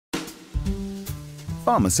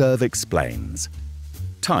Pharmaserv explains.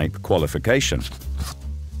 Type qualification.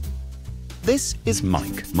 This is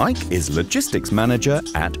Mike. Mike is logistics manager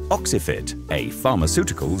at Oxifit, a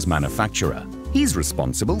pharmaceuticals manufacturer. He's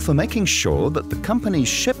responsible for making sure that the company's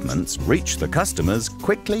shipments reach the customers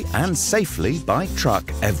quickly and safely by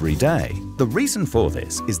truck every day. The reason for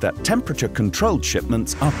this is that temperature-controlled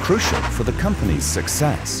shipments are crucial for the company's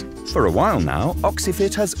success. For a while now,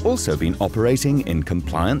 Oxifit has also been operating in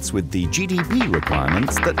compliance with the GDP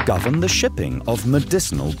requirements that govern the shipping of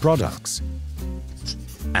medicinal products.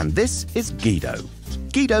 And this is Guido.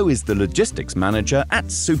 Guido is the logistics manager at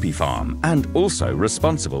Supipharm and also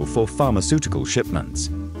responsible for pharmaceutical shipments.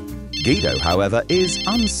 Guido, however, is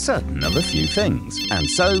uncertain of a few things and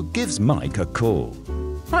so gives Mike a call.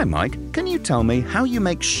 Hi Mike, can you tell me how you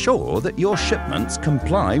make sure that your shipments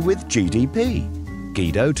comply with GDP?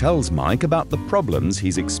 Guido tells Mike about the problems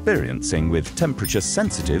he's experiencing with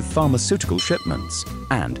temperature-sensitive pharmaceutical shipments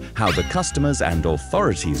and how the customers' and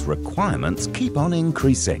authorities' requirements keep on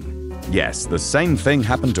increasing. Yes, the same thing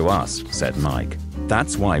happened to us, said Mike.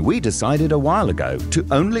 That's why we decided a while ago to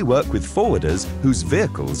only work with forwarders whose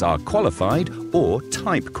vehicles are qualified or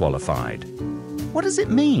type qualified. What does it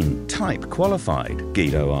mean, type qualified?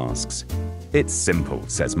 Guido asks. It's simple,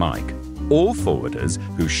 says Mike. All forwarders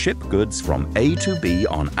who ship goods from A to B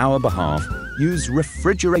on our behalf use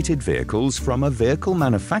refrigerated vehicles from a vehicle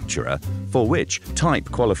manufacturer for which type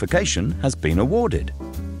qualification has been awarded.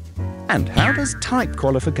 And how does type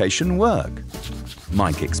qualification work?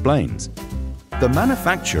 Mike explains. The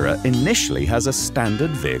manufacturer initially has a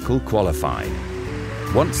standard vehicle qualified.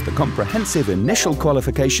 Once the comprehensive initial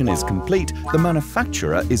qualification is complete, the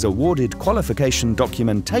manufacturer is awarded qualification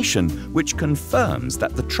documentation which confirms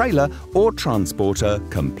that the trailer or transporter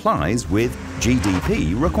complies with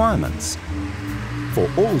GDP requirements. For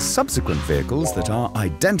all subsequent vehicles that are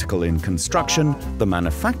identical in construction, the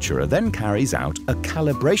manufacturer then carries out a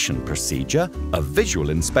calibration procedure, a visual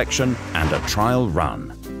inspection and a trial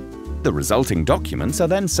run. The resulting documents are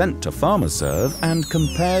then sent to Pharmaserv and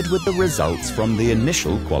compared with the results from the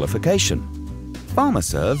initial qualification.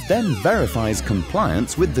 Pharmaserv then verifies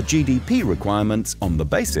compliance with the GDP requirements on the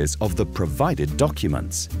basis of the provided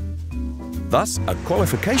documents. Thus, a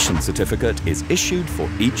qualification certificate is issued for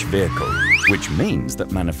each vehicle, which means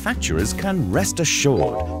that manufacturers can rest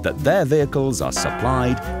assured that their vehicles are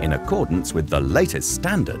supplied in accordance with the latest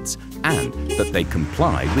standards and that they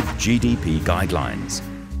comply with GDP guidelines.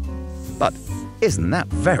 But isn't that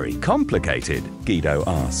very complicated? Guido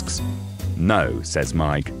asks. No, says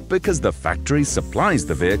Mike, because the factory supplies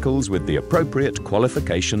the vehicles with the appropriate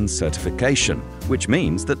qualification certification, which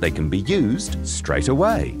means that they can be used straight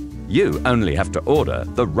away. You only have to order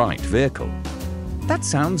the right vehicle. That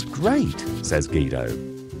sounds great, says Guido.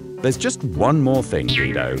 There's just one more thing,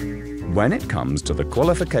 Guido. When it comes to the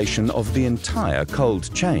qualification of the entire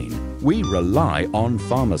cold chain, we rely on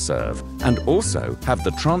Pharmaserv and also have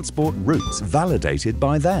the transport routes validated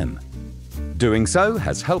by them. Doing so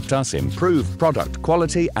has helped us improve product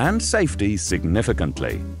quality and safety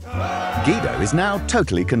significantly. Guido is now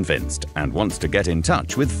totally convinced and wants to get in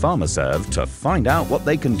touch with Pharmaserv to find out what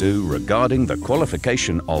they can do regarding the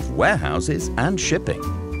qualification of warehouses and shipping.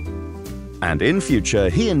 And in future,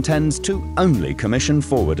 he intends to only commission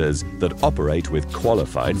forwarders that operate with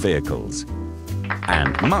qualified vehicles.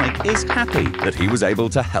 And Mike is happy that he was able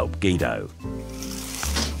to help Guido.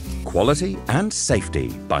 Quality and safety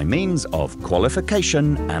by means of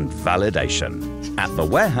qualification and validation at the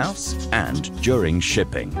warehouse and during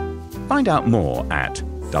shipping. Find out more at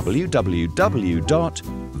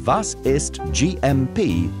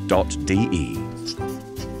www.wasistgmp.de.